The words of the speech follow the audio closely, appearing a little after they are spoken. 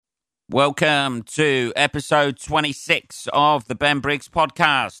Welcome to episode 26 of the Ben Briggs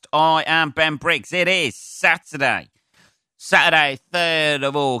podcast. I am Ben Briggs. It is Saturday, 3rd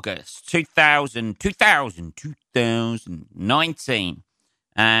of August, 2019.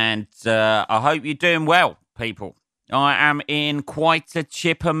 And I hope you're doing well, people. I am in quite a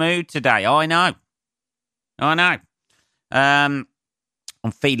chipper mood today. I know. I'm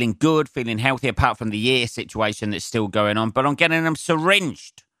feeling good, feeling healthy, apart from the ear situation that's still going on. But I'm getting them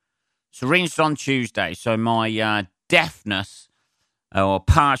syringed on Tuesday. So my deafness, or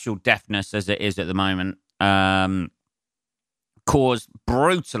partial deafness as it is at the moment, caused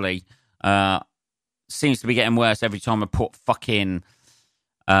brutally, seems to be getting worse every time I put fucking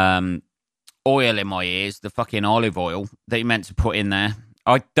oil in my ears, the fucking olive oil that you meant to put in there.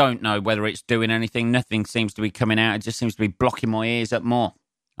 I don't know whether it's doing anything. Nothing seems to be coming out. It just seems to be blocking my ears up more.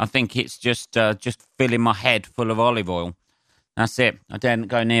 I think it's just filling my head full of olive oil. That's it. I daren't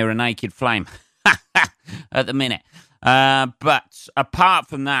go near a naked flame at the minute. But apart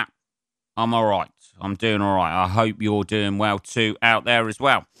from that, I'm all right. I'm doing all right. I hope you're doing well too out there as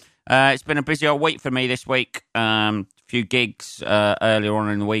well. It's been a busy old week for me this week. A few gigs earlier on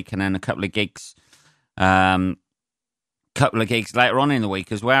in the week, and then a couple of gigs later on in the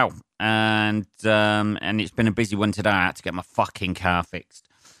week as well. And it's been a busy one today. I had to get my fucking car fixed.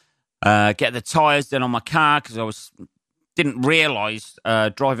 Get the tyres done on my car because I didn't realise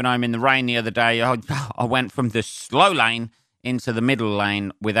driving home in the rain the other day, I went from the slow lane into the middle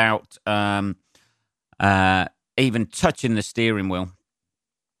lane without even touching the steering wheel.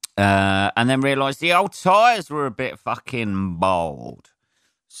 And then realised the old tyres were a bit fucking bald.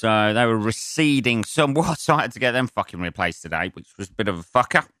 So they were receding somewhat, so I had to get them fucking replaced today, which was a bit of a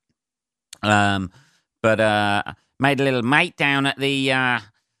fucker. But made a little mate down at the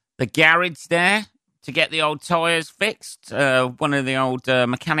garage there to get the old tyres fixed. One of the old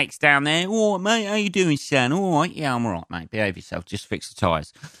mechanics down there. "Oh, mate, how you doing, son?" "All right." "Yeah, I'm all right, mate. Behave yourself. Just fix the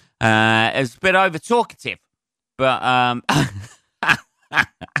tyres." It was a bit over-talkative, but I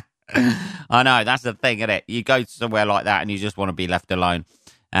know, that's the thing, isn't it? You go somewhere like that and you just want to be left alone.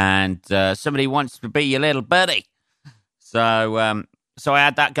 And somebody wants to be your little buddy. So I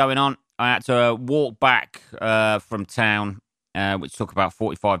had that going on. I had to walk back from town, which took about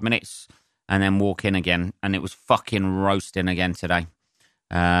 45 minutes, and then walk in again. And it was fucking roasting again today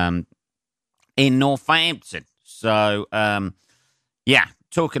in Northampton. So, yeah,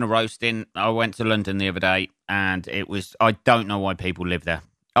 talking of roasting, I went to London the other day, and it was, I don't know why people live there.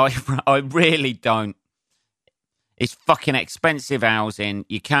 I really don't. It's fucking expensive housing.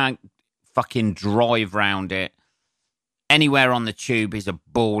 You can't fucking drive round it. Anywhere on the tube is a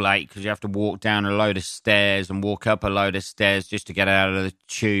ball ache because you have to walk down a load of stairs and walk up a load of stairs just to get out of the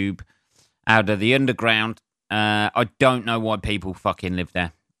tube, out of the underground. I don't know why people fucking live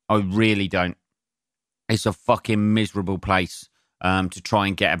there. I really don't. It's a fucking miserable place to try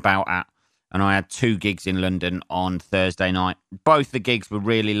and get about at. And I had 2 gigs in London on Thursday night. Both the gigs were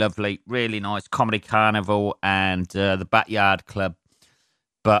really lovely, really nice. Comedy Carnival and the Backyard Club.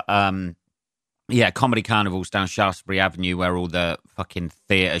 But, yeah, Comedy Carnival's down Shaftesbury Avenue where all the fucking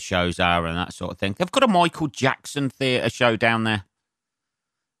theatre shows are and that sort of thing. They've got a Michael Jackson theatre show down there.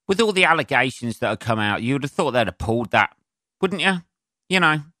 With all the allegations that have come out, you would have thought they'd have pulled that, wouldn't you? You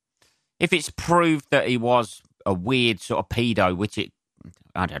know, if it's proved that he was a weird sort of pedo, which it,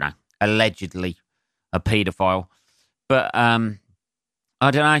 I don't know, allegedly a paedophile. But, I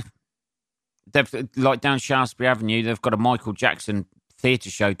don't know. They've, like down Shaftesbury Avenue, they've got a Michael Jackson theatre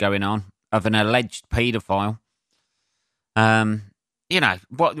show going on of an alleged paedophile. You know,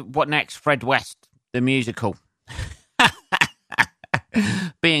 what next? Fred West, the musical.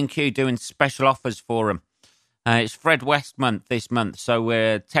 B&Q doing special offers for him. It's Fred West month this month, so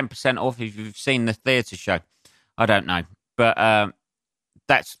we're 10% off if you've seen the theatre show. I don't know. But,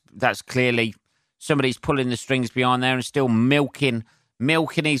 that's clearly somebody's pulling the strings behind there and still milking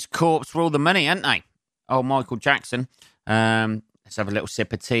his corpse for all the money, aren't they? Oh, Michael Jackson. Let's have a little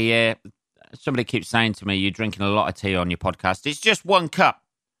sip of tea here. Somebody keeps saying to me, "You're drinking a lot of tea on your podcast." It's just 1 cup.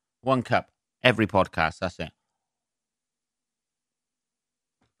 1 cup. Every podcast, that's it.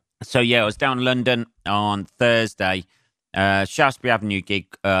 So, yeah, I was down in London on Thursday. Shaftesbury Avenue gig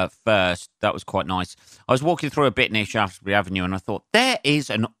first. That was quite nice. I was walking through a bit near Shaftesbury Avenue and I thought, there is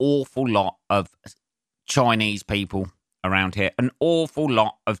an awful lot of Chinese people around here. An awful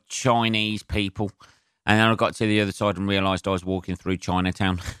lot of Chinese people. And then I got to the other side and realised I was walking through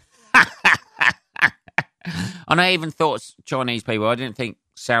Chinatown. And I even thought Chinese people. I didn't think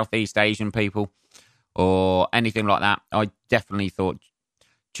Southeast Asian people or anything like that. I definitely thought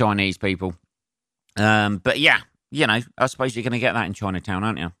Chinese people. But yeah, you know, I suppose you're going to get that in Chinatown,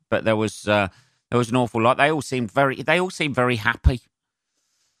 aren't you? But there was an awful lot. They all seemed very happy.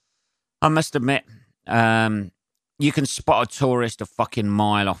 I must admit, you can spot a tourist a fucking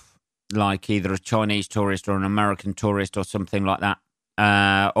mile off, like either a Chinese tourist or an American tourist or something like that,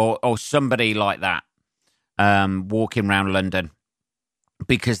 or somebody like that walking around London,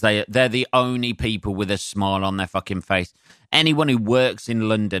 because they're the only people with a smile on their fucking face. Anyone who works in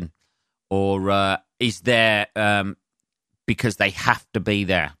London or is there because they have to be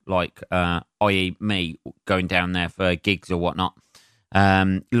there, like i.e. me going down there for gigs or whatnot,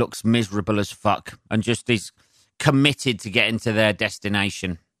 looks miserable as fuck and just is committed to getting to their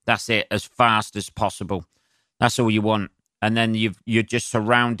destination. That's it, as fast as possible. That's all you want. And then you're just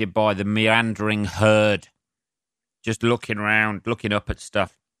surrounded by the meandering herd, just looking around, looking up at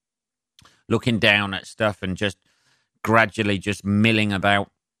stuff, looking down at stuff, and just gradually just milling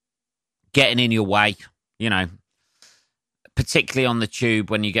about, getting in your way, you know. Particularly on the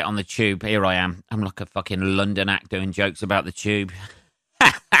tube, when you get on the tube. Here I am. I'm like a fucking London act doing jokes about the tube.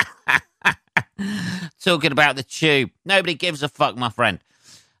 Talking about the tube. Nobody gives a fuck, my friend.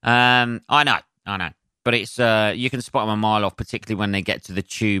 I know. But it's you can spot them a mile off, particularly when they get to the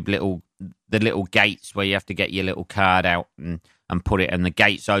tube, the little gates where you have to get your little card out and put it, and the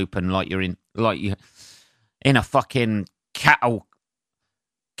gates open like you're in a fucking cattle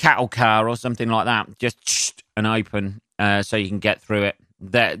car or something like that, just and open so you can get through it.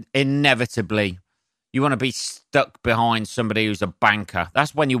 That inevitably you want to be stuck behind somebody who's a banker.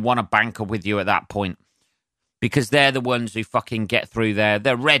 That's when you want a banker with you at that point, because they're the ones who fucking get through there.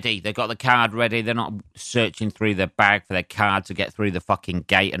 They're ready. They've got the card ready. They're not searching through their bag for their card to get through the fucking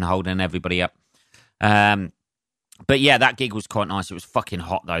gate and holding everybody up. But yeah, that gig was quite nice. It was fucking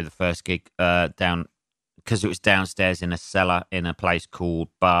hot though, the first gig down, because it was downstairs in a cellar in a place called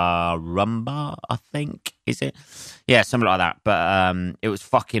Barumba, I think, is it? Yeah, something like that. But it was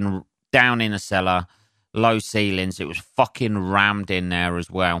fucking down in a cellar, low ceilings. It was fucking rammed in there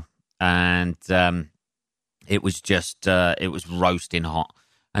as well. And it was just, it was roasting hot.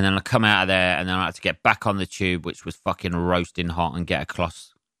 And then I come out of there, and then I had to get back on the tube, which was fucking roasting hot, and get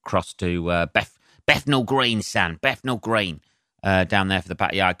across to Bethnal Green, Bethnal Green, down there for the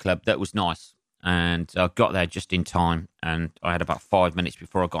Backyard Club. That was nice. And I got there just in time, and I had about 5 minutes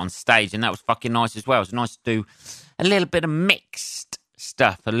before I got on stage, and that was fucking nice as well. It was nice to do a little bit of mixed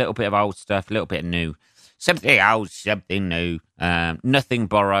stuff, a little bit of old stuff, a little bit of new. Something old, something new, nothing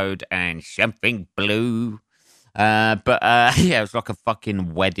borrowed, and something blue. Yeah, it was like a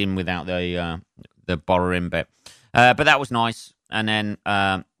fucking wedding without the borrowing bit. But that was nice. And then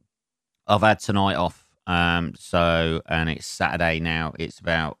I've had tonight off. And it's Saturday now. It's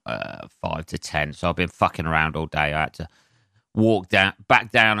about 5 to 10. So I've been fucking around all day. I had to walk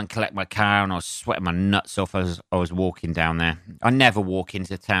back down and collect my car, and I was sweating my nuts off as I was walking down there. I never walk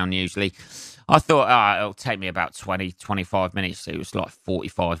into town usually. I thought, it'll take me about 20, 25 minutes. It was like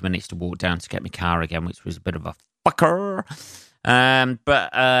 45 minutes to walk down to get my car again, which was a bit of a fucker.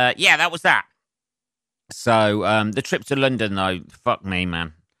 But yeah, that was that. So the trip to London, though, fuck me,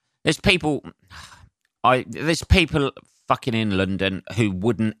 man. There's people fucking in London who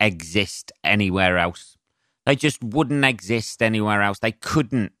wouldn't exist anywhere else. They just wouldn't exist anywhere else. They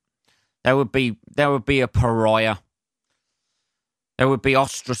couldn't. There would be a pariah. They would be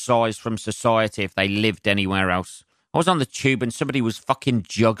ostracized from society if they lived anywhere else. I was on the tube and somebody was fucking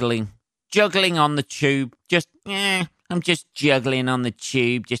juggling on the tube. I'm just juggling on the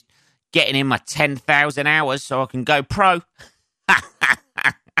tube, just getting in my 10,000 hours so I can go pro.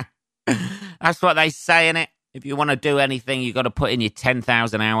 That's what they say, innit? If you want to do anything, you got to put in your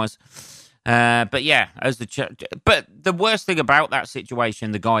 10,000 hours. But yeah, but the worst thing about that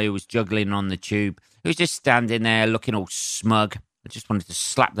situation, the guy who was juggling on the tube, he was just standing there looking all smug. I just wanted to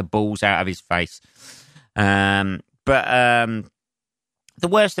slap the balls out of his face. But the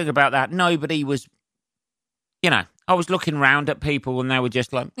worst thing about that, nobody was, I was looking round at people and they were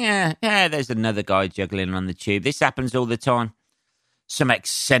just like, yeah, there's another guy juggling on the tube. This happens all the time. Some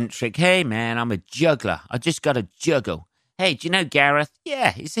eccentric, hey man, I'm a juggler. I just got to juggle. Hey, do you know Gareth?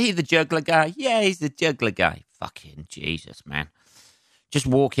 Yeah, is he the juggler guy? Yeah, he's the juggler guy. Fucking Jesus, man. Just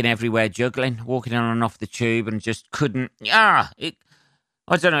walking everywhere juggling, walking on and off the tube and just couldn't. I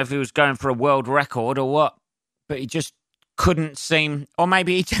don't know if he was going for a world record or what, but he just couldn't seem, or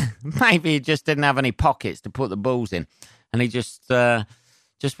maybe he just didn't have any pockets to put the balls in, and he just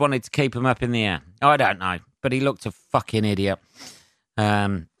wanted to keep them up in the air. I don't know, but he looked a fucking idiot.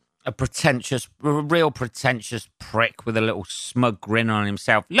 A real pretentious prick with a little smug grin on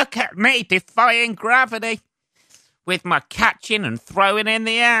himself. Look at me defying gravity with my catching and throwing in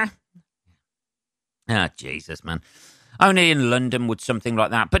the air. Ah, Jesus, man. Only in London would something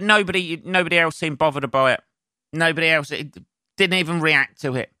like that. But nobody else seemed bothered about it. Nobody else didn't even react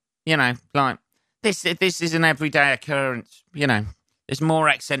to it. You know, like, this is an everyday occurrence. You know, there's more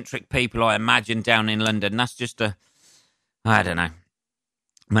eccentric people, I imagine, down in London. That's just I don't know.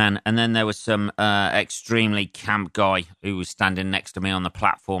 Man, and then there was some extremely camp guy who was standing next to me on the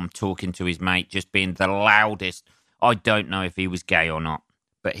platform talking to his mate, just being the loudest. I don't know if he was gay or not,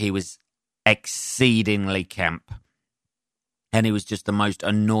 but he was exceedingly camp. And he was just the most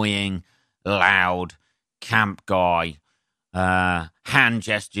annoying, loud camp guy. Hand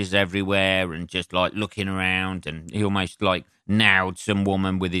gestures everywhere and just like looking around, and he almost like nailed some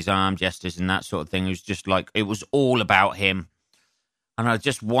woman with his arm gestures and that sort of thing. It was just like, it was all about him. And I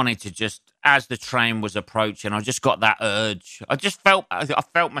just wanted to as the train was approaching, I just got that urge. I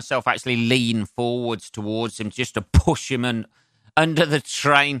felt myself actually lean forwards towards him just to push him under the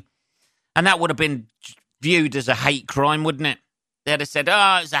train. And that would have been viewed as a hate crime, wouldn't it? They'd have said,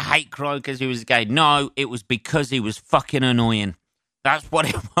 it's a hate crime because he was gay. No, it was because he was fucking annoying. That's what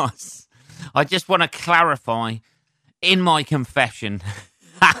it was. I just want to clarify in my confession.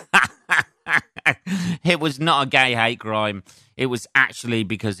 It was not a gay hate crime. It was actually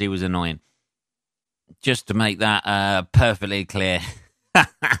because he was annoying. Just to make that perfectly clear.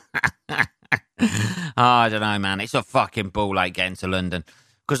 I don't know, man. It's a fucking ball ache getting to London.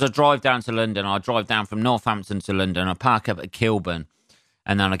 Because I drive down to London. I drive down from Northampton to London. I park up at Kilburn.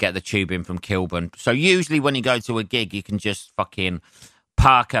 And then I get the tube in from Kilburn. So usually when you go to a gig, you can just fucking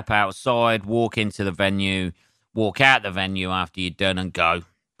park up outside, walk into the venue, walk out the venue after you're done and go.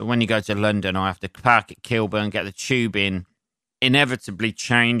 But when you go to London, I have to park at Kilburn, get the tube in, inevitably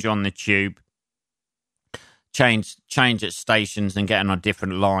change on the tube, change at stations and get on a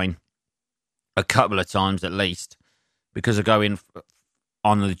different line a couple of times at least, because I go in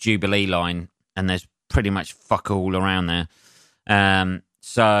on the Jubilee line and there's pretty much fuck all around there.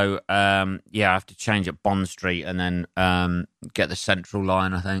 So I have to change at Bond Street and then get the Central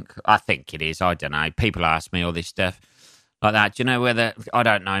line, I think it is. I don't know. People ask me all this stuff like that. Do you know whether... I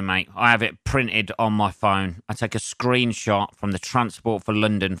don't know, mate. I have it printed on my phone. I take a screenshot from the Transport for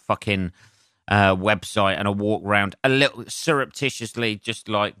London fucking website and I walk around a little surreptitiously, just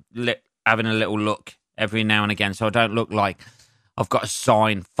like having a little look every now and again so I don't look like I've got a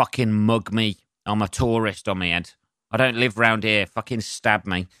sign, fucking mug me, I'm a tourist on my head. I don't live round here, fucking stab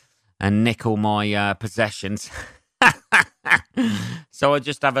me and nick all my possessions. So I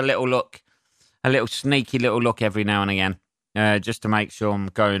just have a little look, a little sneaky little look every now and again, just to make sure I'm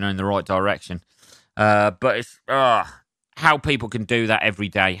going in the right direction. But it's how people can do that every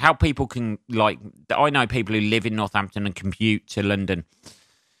day. How people can, like, I know people who live in Northampton and commute to London.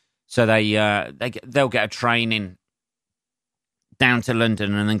 So they'll get a train in down to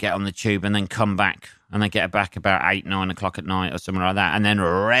London and then get on the tube and then come back. And they get back about 8, 9 o'clock at night or something like that. And then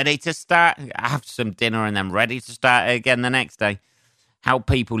ready to start, have some dinner and then ready to start again the next day. How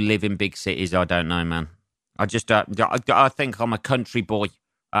people live in big cities, I don't know, man. I think I'm a country boy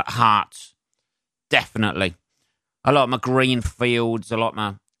at heart. Definitely. I like my green fields. I like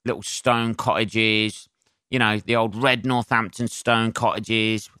my little stone cottages. You know, the old red Northampton stone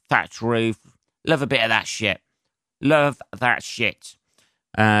cottages, thatch roof. Love a bit of that shit. Love that shit.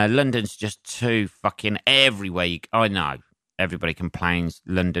 London's just too fucking everywhere. I know everybody complains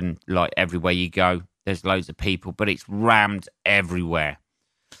London, like everywhere you go, there's loads of people, but it's rammed everywhere.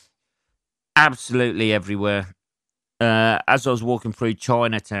 Absolutely everywhere. As I was walking through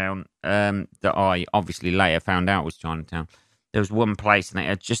Chinatown, that I obviously later found out was Chinatown, there was one place and they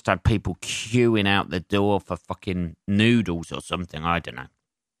had just had people queuing out the door for fucking noodles or something, I don't know.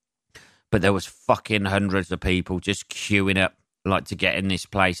 But there was fucking hundreds of people just queuing up, like, to get in this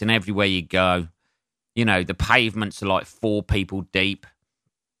place. And everywhere you go, you know, the pavements are like 4 people deep.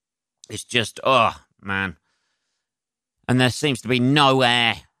 It's just, man. And there seems to be no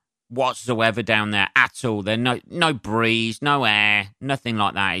air whatsoever down there at all. There's no breeze, no air, nothing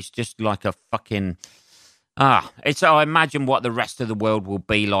like that. It's just like a fucking... I imagine what the rest of the world will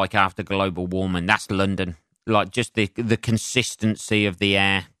be like after global warming. That's London. Like, just the consistency of the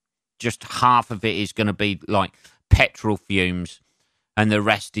air. Just half of it is going to be like petrol fumes and the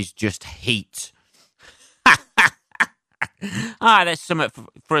rest is just heat. There's something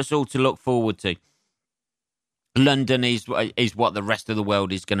for us all to look forward to. London is what the rest of the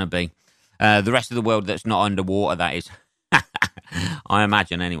world is going to be. The rest of the world that's not underwater, that is. I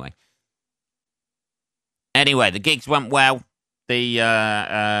imagine, anyway. Anyway, the gigs went well.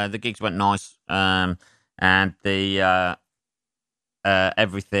 The gigs went nice. And the...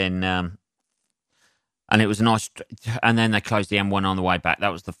 everything, and it was nice. And then they closed the M1 on the way back.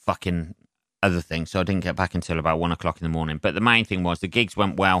 That was the fucking other things, so I didn't get back until about 1 o'clock in the morning. But the main thing was the gigs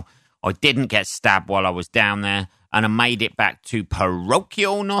went well. I didn't get stabbed while I was down there, and I made it back to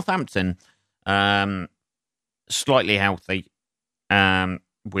parochial Northampton, slightly healthy,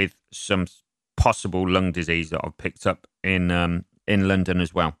 with some possible lung disease that I've picked up in London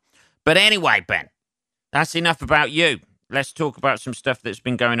as well. But anyway, Ben, that's enough about you. Let's talk about some stuff that's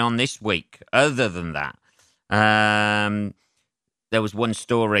been going on this week. Other than that, there was one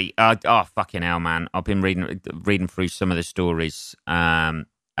story. Fucking hell, man! I've been reading through some of the stories and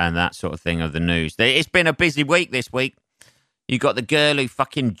that sort of thing of the news. It's been a busy week this week. You got the girl who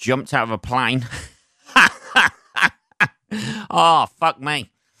fucking jumped out of a plane. Oh, fuck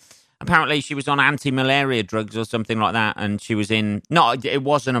me. Apparently she was on anti-malaria drugs or something like that, and she was in... No, it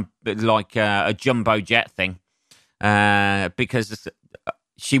wasn't a jumbo jet thing, because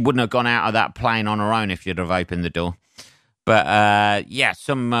she wouldn't have gone out of that plane on her own if you'd have opened the door. But, I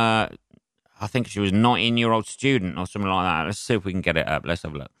think she was a 19-year-old student or something like that. Let's see if we can get it up. Let's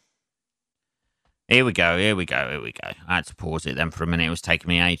have a look. Here we go. I had to pause it then for a minute. It was taking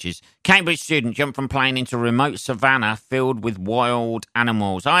me ages. Cambridge student jumped from plane into remote savannah filled with wild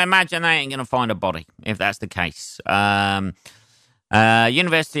animals. I imagine they ain't going to find a body, if that's the case.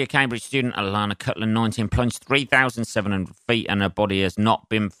 University of Cambridge student Alana Cutler, 19, plunged 3,700 feet and her body has not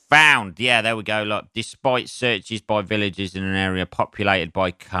been found. Yeah, there we go. Look, despite searches by villagers in an area populated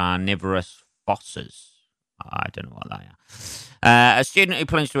by carnivorous fossas. I don't know what they are. A student who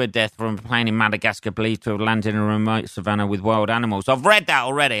plunged to her death from a plane in Madagascar believed to have landed in a remote savannah with wild animals. I've read that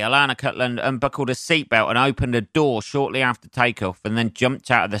already. Alana Cutland unbuckled a seatbelt and opened a door shortly after takeoff and then jumped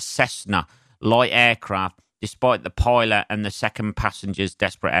out of the Cessna light aircraft despite the pilot and the second passenger's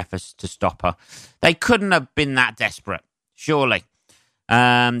desperate efforts to stop her. They couldn't have been that desperate, surely. The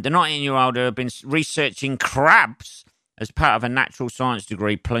 19-year-old who had been researching crabs as part of a natural science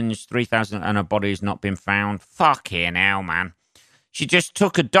degree plunged 3,000 and her body has not been found. Fucking hell, man. She just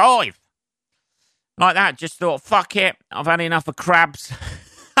took a dive. Like that, just thought, fuck it, I've had enough of crabs.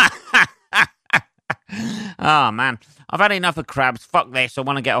 Oh, man. I've had enough of crabs. Fuck this, I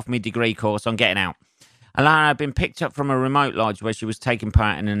want to get off my degree course. I'm getting out. Alana had been picked up from a remote lodge where she was taking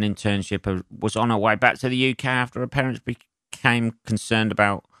part in an internship and was on her way back to the UK after her parents became concerned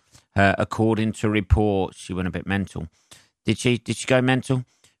about her. According to reports, she went a bit mental. Did she go mental?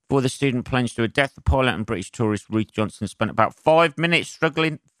 Before the student plunged to her death, the pilot and British tourist Ruth Johnson spent about 5 minutes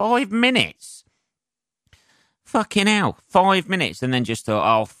struggling. 5 minutes? Fucking hell. 5 minutes. And then just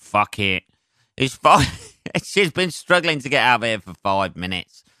thought, oh, fuck it. It's fine. She's been struggling to get out of here for 5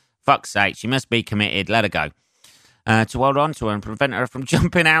 minutes. Fuck's sake. She must be committed. Let her go. To hold on to her and prevent her from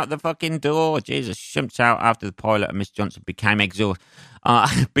jumping out the fucking door. Jesus. She jumped out after the pilot and Miss Johnson became exhausted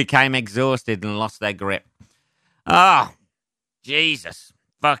and lost their grip. Oh, Jesus.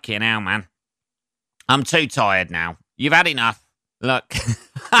 Fucking hell, man. I'm too tired now. You've had enough. Look,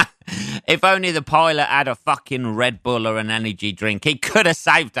 if only the pilot had a fucking Red Bull or an energy drink, he could have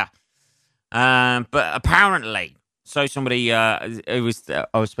saved her. But apparently, so somebody I was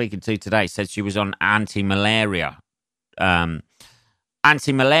speaking to today said she was on anti-malaria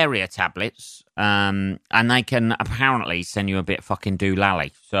tablets, and they can apparently send you a bit fucking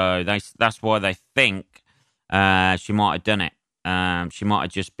doolally. So that's why they think she might have done it. She might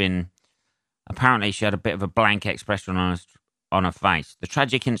have just been... Apparently, she had a bit of a blank expression on her face. The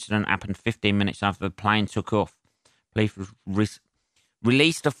tragic incident happened 15 minutes after the plane took off. Police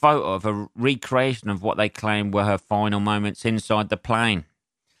released a photo of a recreation of what they claim were her final moments inside the plane.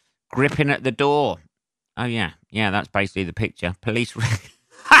 Gripping at the door. Oh, yeah. Yeah, that's basically the picture. Police...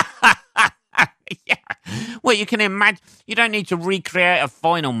 Yeah. Well, you can imagine... You don't need to recreate her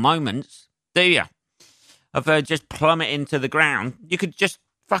final moments, do you? Of her just plummeting to the ground. You could just...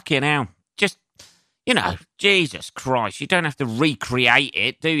 Fucking hell. Just... You know, Jesus Christ. You don't have to recreate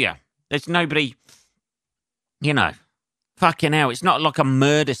it, do you? There's nobody... You know... Fucking hell, it's not like a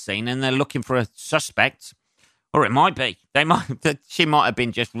murder scene and they're looking for a suspect. Or it might be. She might have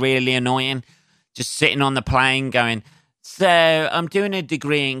been just really annoying, just sitting on the plane going, so I'm doing a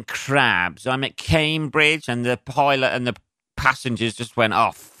degree in crabs. I'm at Cambridge, and the pilot and the passengers just went,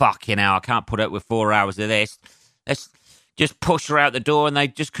 oh, fucking hell, I can't put up with 4 hours of this. Let's just push her out the door, and they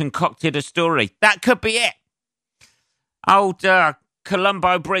just concocted a story. That could be it. Old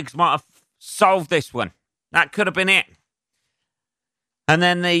Columbo Briggs might have solved this one. That could have been it. And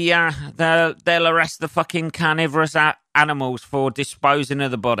then they'll arrest the fucking carnivorous animals for disposing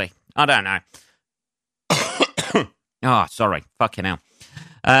of the body. I don't know. Oh, sorry. Fucking hell.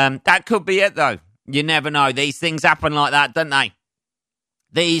 That could be it, though. You never know. These things happen like that, don't they?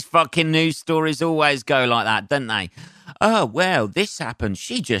 These fucking news stories always go like that, don't they? oh, well, this happened.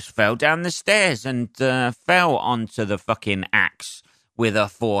 She just fell down the stairs and fell onto the fucking axe with her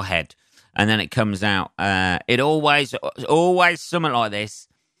forehead. And then it comes out. It always something like this,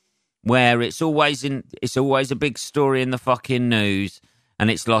 where it's always a big story in the fucking news, and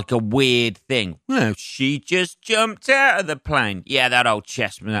it's like a weird thing. Well, she just jumped out of the plane. Yeah, that old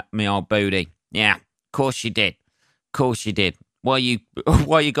chestnut, me old booty. Yeah, of course she did. Of course she did. Why you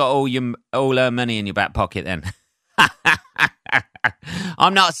got all her money in your back pocket then?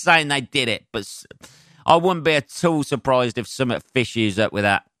 I'm not saying they did it, but I wouldn't be at all surprised if something fishy is up with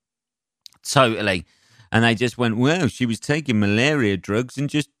that. Totally. And they just went, well, she was taking malaria drugs and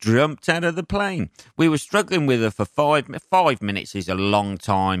just jumped out of the plane. We were struggling with her for 5 minutes is a long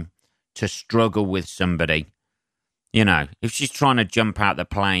time to struggle with somebody. You know, if she's trying to jump out the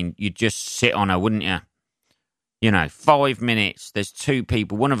plane, you'd just sit on her, wouldn't you? You know, 5 minutes. There's two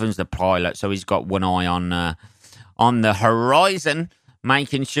people. One of them's the pilot, so he's got one eye on the horizon,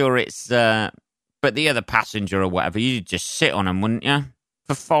 making sure it's... but the other passenger or whatever, you'd just sit on them, wouldn't you?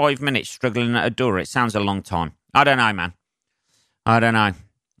 For 5 minutes struggling at a door. It sounds a long time. I don't know, man. I don't know.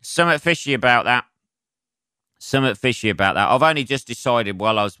 Something fishy about that. I've only just decided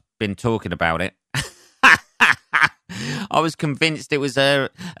while I've been talking about it. I was convinced it was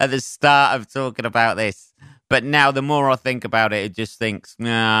at the start of talking about this. But now the more I think about it, it just thinks,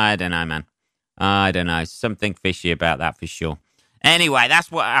 nah, I don't know, man. I don't know. Something fishy about that for sure. Anyway, that's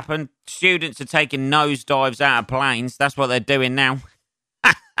what happened. Students are taking nosedives out of planes. That's what they're doing now.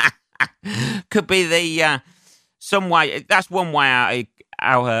 Could be the some way. That's one way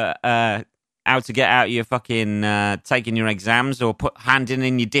how to get out of your fucking taking your exams or handing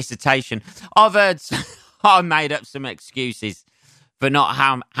in your dissertation. I've heard. I made up some excuses for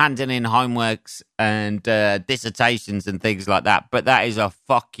not handing in homeworks and dissertations and things like that, but that is a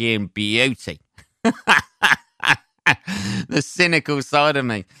fucking beauty. The cynical side of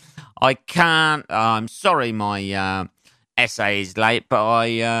me. I can't. I'm sorry, my essay is late, but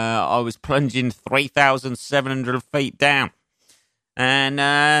I was plunging 3,700 feet down and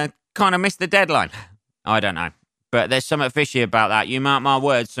kind of missed the deadline. I don't know, but there's something fishy about that. You mark my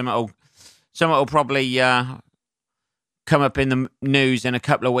words, something will probably come up in the news in a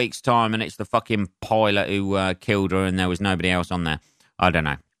couple of weeks' time, and it's the fucking pilot who killed her, and there was nobody else on there. I don't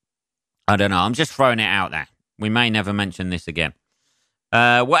know. I'm just throwing it out there. We may never mention this again.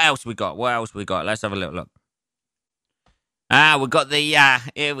 What else we got? Let's have a little look. We got the,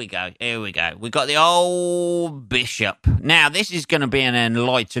 here we go. We got the old bishop. Now, this is going to be an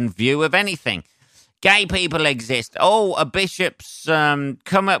enlightened view of anything. Gay people exist. Oh, a bishop's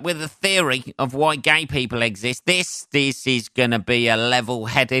come up with a theory of why gay people exist. This is going to be a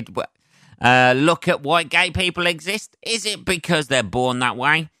level-headed look at why gay people exist. Is it because they're born that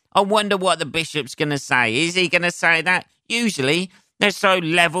way? I wonder what the bishop's going to say. Is he going to say that? Usually, they're so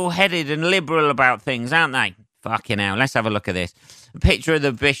level-headed and liberal about things, aren't they? Fucking hell. Let's have a look at this. A picture of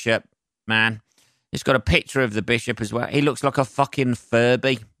the bishop, man. It's got a picture of the bishop as well. He looks like a fucking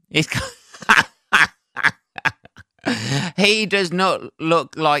Furby. He does not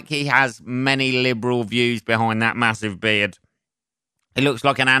look like he has many liberal views behind that massive beard. He looks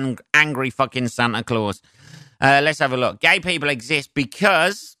like an angry fucking Santa Claus. Let's have a look. Gay people exist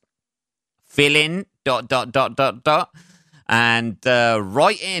because... Fill in... ... And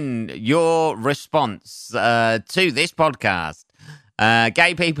write in your response to this podcast.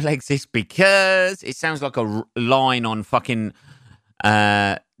 Gay people exist because... It sounds like a line on fucking...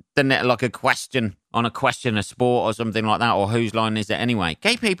 doesn't it, like a question on a question of sport or something like that? Or whose line is it anyway?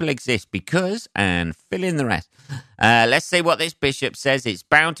 Gay people exist because... And fill in the rest. Let's see what this bishop says. It's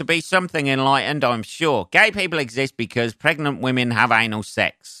bound to be something enlightened, I'm sure. Gay people exist because pregnant women have anal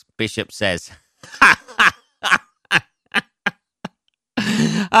sex, bishop says.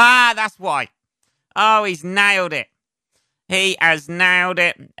 That's why. Oh, he's nailed it. He has nailed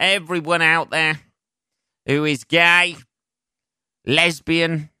it. Everyone out there who is gay,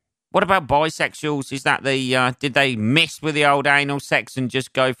 lesbian. What about bisexuals? Is that the, did they miss with the old anal sex and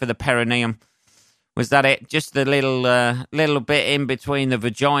just go for the perineum? Was that it? Just the little bit in between the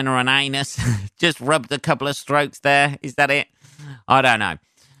vagina and anus? Just rubbed a couple of strokes there? Is that it? I don't know.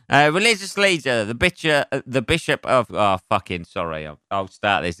 Religious leader, the bishop of... Oh, fucking sorry. I'll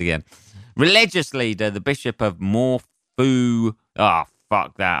start this again. Religious leader, the bishop of Morphu... Oh,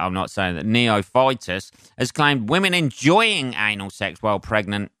 fuck that. I'm not saying that. Neophytus has claimed women enjoying anal sex while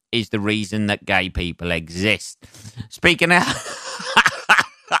pregnant is the reason that gay people exist. Speaking of...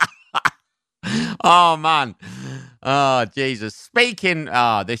 Oh, man. Oh, Jesus. Speaking...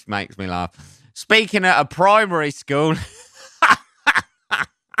 Oh, this makes me laugh. Speaking at a primary school...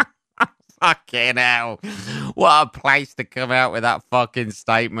 Fucking hell. What a place to come out with that fucking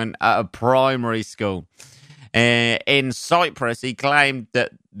statement at a primary school. In Cyprus, he claimed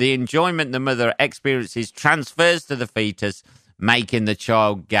that the enjoyment the mother experiences transfers to the fetus, making the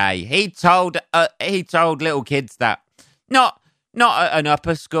child gay. He told little kids that. Not at an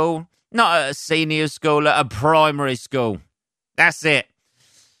upper school, not at a senior school, at a primary school. That's it.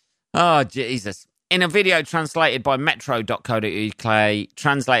 Oh, Jesus. In a video translated by metro.co.uk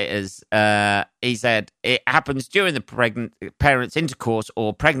translators, he said, it happens during the parents' intercourse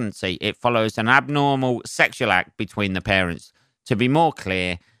or pregnancy. It follows an abnormal sexual act between the parents. To be more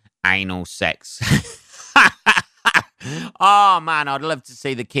clear, anal sex. Oh, man, I'd love to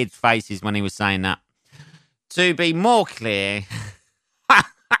see the kids' faces when he was saying that. To be more clear...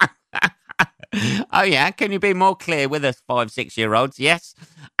 Oh, yeah, can you be more clear with us 5-6-year-olds? Yes,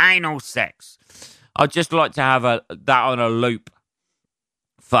 anal sex. I'd just like to have that on a loop.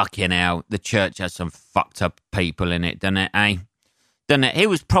 Fucking hell, the church has some fucked up people in it, doesn't it, eh? Doesn't it? He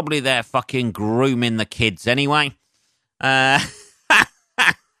was probably there fucking grooming the kids anyway. That's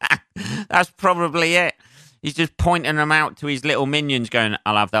probably it. He's just pointing them out to his little minions going,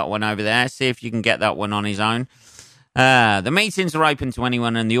 I'll have that one over there. See if you can get that one on his own. The meetings are open to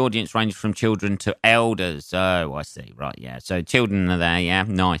anyone and the audience ranges from children to elders. Oh, I see. Right, yeah. So children are there, yeah.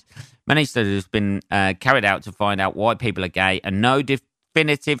 Nice. Many studies have been carried out to find out why people are gay and no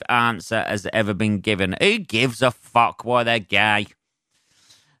definitive answer has ever been given. Who gives a fuck why they're gay?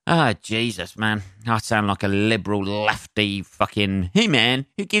 Oh, Jesus, man. I sound like a liberal, lefty fucking... Hey, man,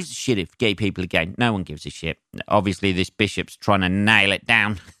 who gives a shit if gay people are gay? No one gives a shit. Obviously, this bishop's trying to nail it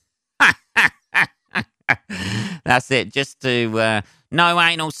down. That's it. Just to... no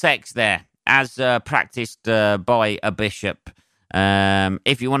anal sex there, as practiced by a bishop.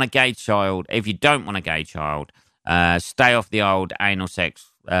 If you want a gay child, if you don't want a gay child, stay off the old anal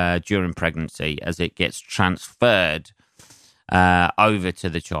sex during pregnancy as it gets transferred over to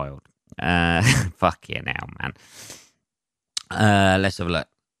the child. Fucking hell, man. Let's have a look.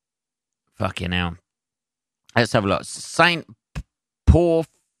 Fucking hell. Let's have a look. Saint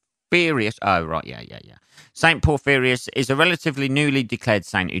Porphyrius. Oh, right, yeah. Saint Porphyrius is a relatively newly declared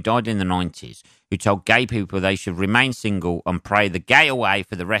saint who died in the 90s, who told gay people they should remain single and pray the gay away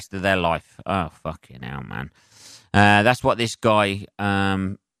for the rest of their life. Oh, fucking hell, man. That's what this guy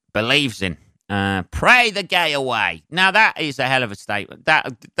believes in. Pray the gay away. Now, that is a hell of a statement.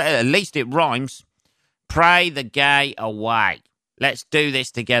 That at least it rhymes. Pray the gay away. Let's do this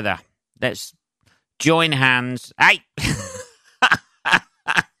together. Let's join hands. Hey!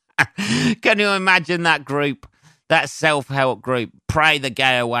 Can you imagine that group? That self-help group. Pray the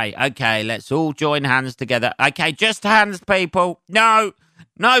gay away. Okay, let's all join hands together. Okay, just hands, people. No,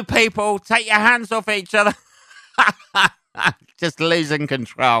 people. Take your hands off each other. Just losing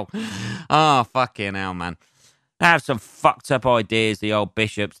control. Oh, fucking hell, man. They have some fucked up ideas, the old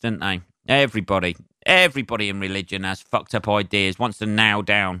bishops, didn't they? Everybody in religion has fucked up ideas, wants to nail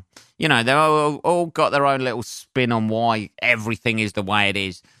down. You know, they've all got their own little spin on why everything is the way it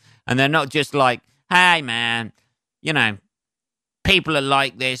is. And they're not just like, hey, man, you know, people are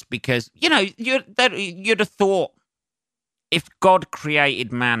like this because, you know, you'd have thought if God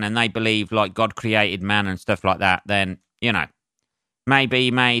created man and they believe like God created man and stuff like that, then, you know, maybe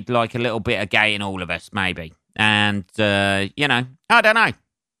he made like a little bit of gay in all of us, maybe. And, you know, I don't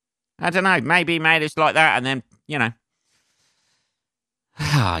know. Maybe he made us like that and then, you know.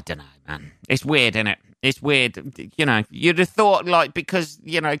 I don't know, man. It's weird, isn't it? It's weird. You know, you'd have thought like because,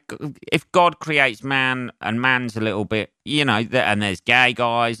 you know, if God creates man and man's a little bit, you know, and there's gay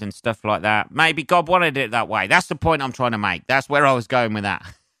guys and stuff like that, maybe God wanted it that way. That's the point I'm trying to make. That's where I was going with that.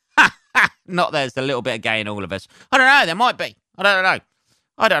 Not there's a little bit of gay in all of us. I don't know. There might be. I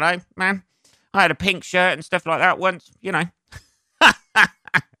don't know, man. I had a pink shirt and stuff like that once, you know.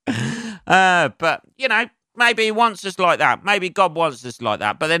 But, you know, maybe he wants us like that. Maybe God wants us like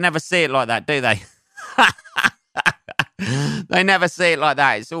that. But they never see it like that, do they? They never see it like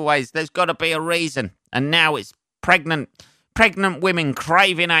that. It's always, there's got to be a reason. And now it's pregnant women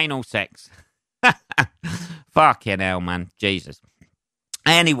craving anal sex. Fucking hell, man. Jesus.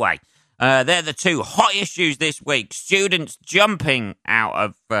 Anyway, they're the two hot issues this week. Students jumping out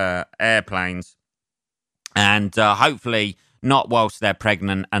of airplanes. And hopefully not whilst they're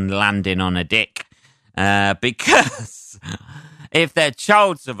pregnant and landing on a dick. Because if their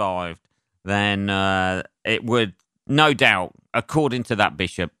child survived, then it would, no doubt, according to that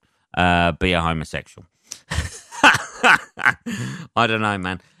bishop, be a homosexual. I don't know,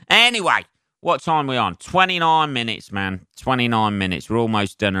 man. Anyway, what time are we on? 29 minutes, man. 29 minutes. We're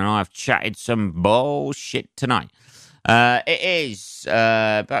almost done, and I've chatted some bullshit tonight. It is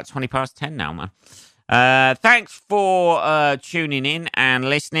about 20 past 10 now, man. Thanks for tuning in and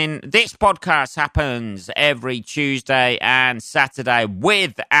listening. This podcast happens every Tuesday and Saturday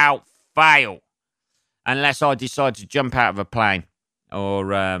without fail, unless I decide to jump out of a plane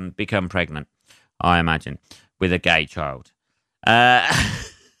or become pregnant, I imagine, with a gay child.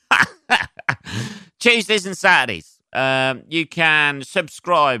 Tuesdays and Saturdays. You can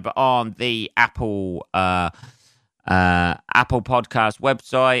subscribe on the Apple Podcast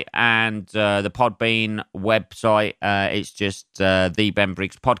website and the Podbean website. It's just the Ben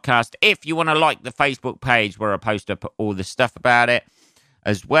Briggs Podcast. If you want to like the Facebook page where I post up all the stuff about it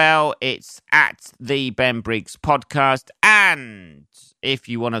as well, it's at the Ben Briggs Podcast. And if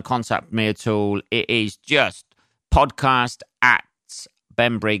you want to contact me at all, it is just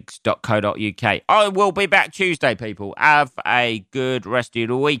podcast@benbriggs.co.uk. I will be back Tuesday, people. Have a good rest of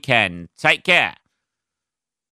the weekend. Take care.